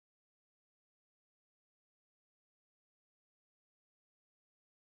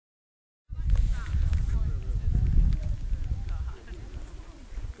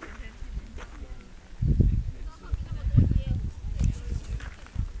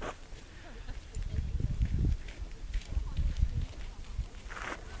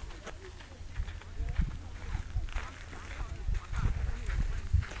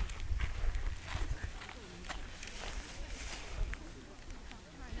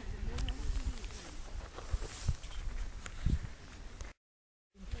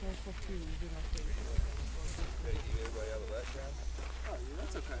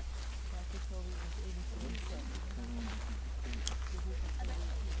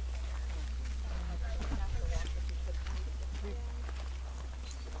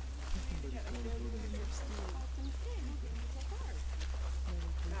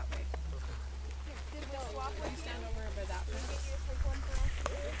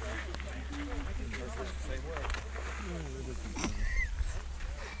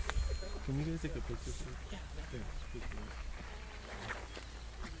Can you guys take a picture, please? Yeah. Thanks.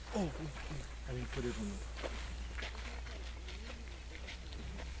 Oh, I didn't put it in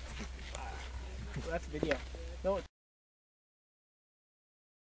the... That's video. No.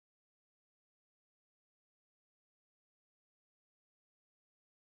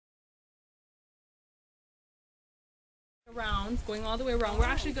 Around, going all the way around. We're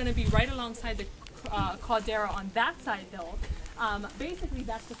actually going to be right alongside the caldera on that side though. Basically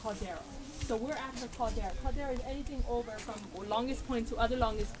that's the caldera. So we're at the caldera. Caldera is anything over from longest point to other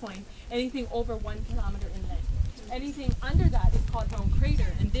longest point, anything over 1 kilometer in length. Anything under that is called her own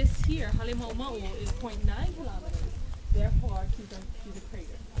crater, and this here, Halimau is 0.9 kilometers, therefore to the crater.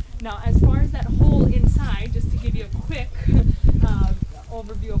 Now as far as that hole inside, just to give you a quick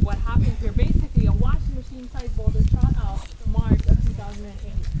overview of what happened here, basically a washing machine sized boulder shot out March of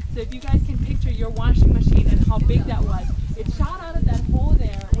 2008. So if you guys can picture your washing machine and how big that was, it shot out of that hole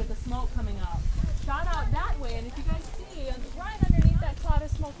there with the smoke coming out. Shot out that way, and if you guys see, right underneath that cloud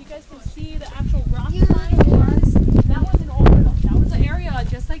of smoke, you guys can see the actual rock slide. That was an overlook. That was an area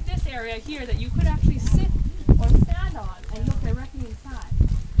just like this area here that you could actually sit or stand on and look directly inside.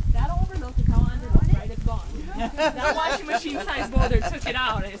 That overlook is how underlook, right? It's gone. That washing machine sized boulder took it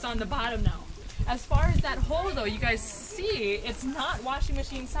out. It's on the bottom now. As far as that hole though, you guys see it's not washing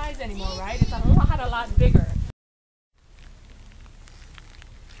machine size anymore, right? It's a lot bigger.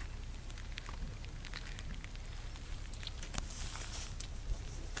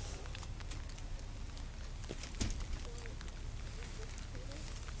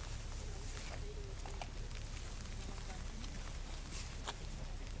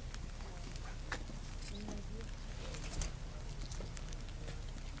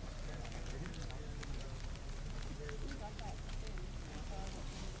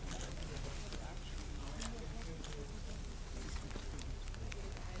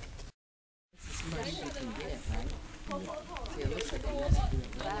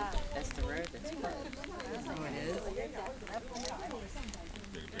 That's the road that's closed. Oh, it is?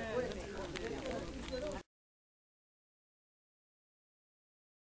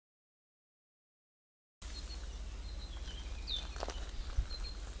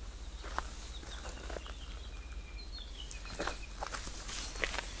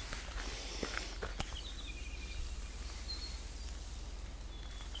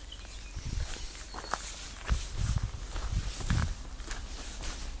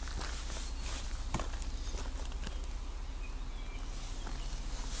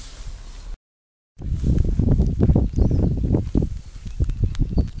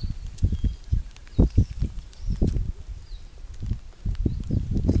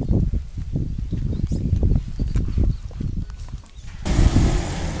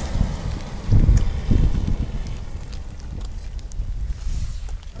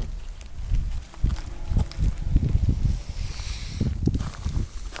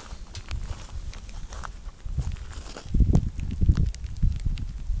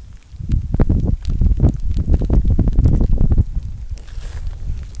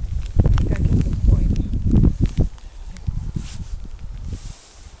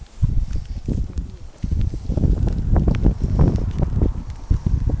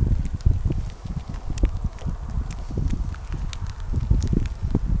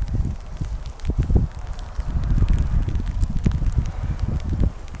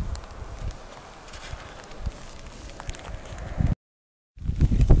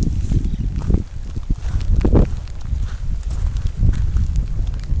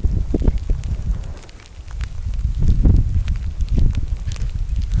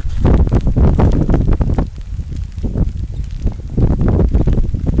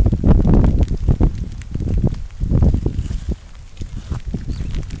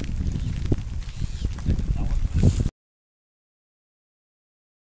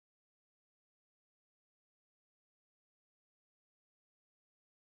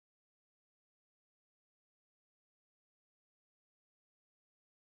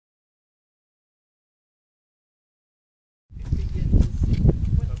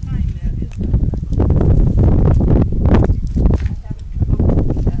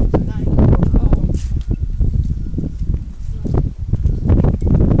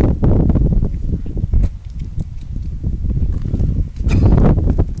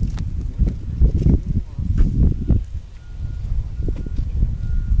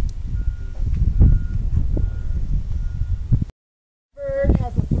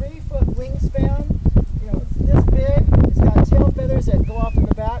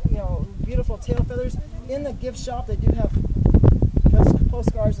 tail feathers. In the gift shop, they do have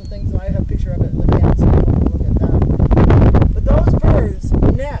postcards and things, and I have a picture of it in the van, so you want to look at that. But those birds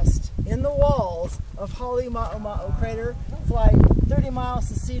nest in the Halemaumau crater, fly 30 miles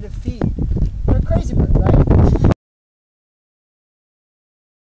to sea to feed. They're a crazy bird, right?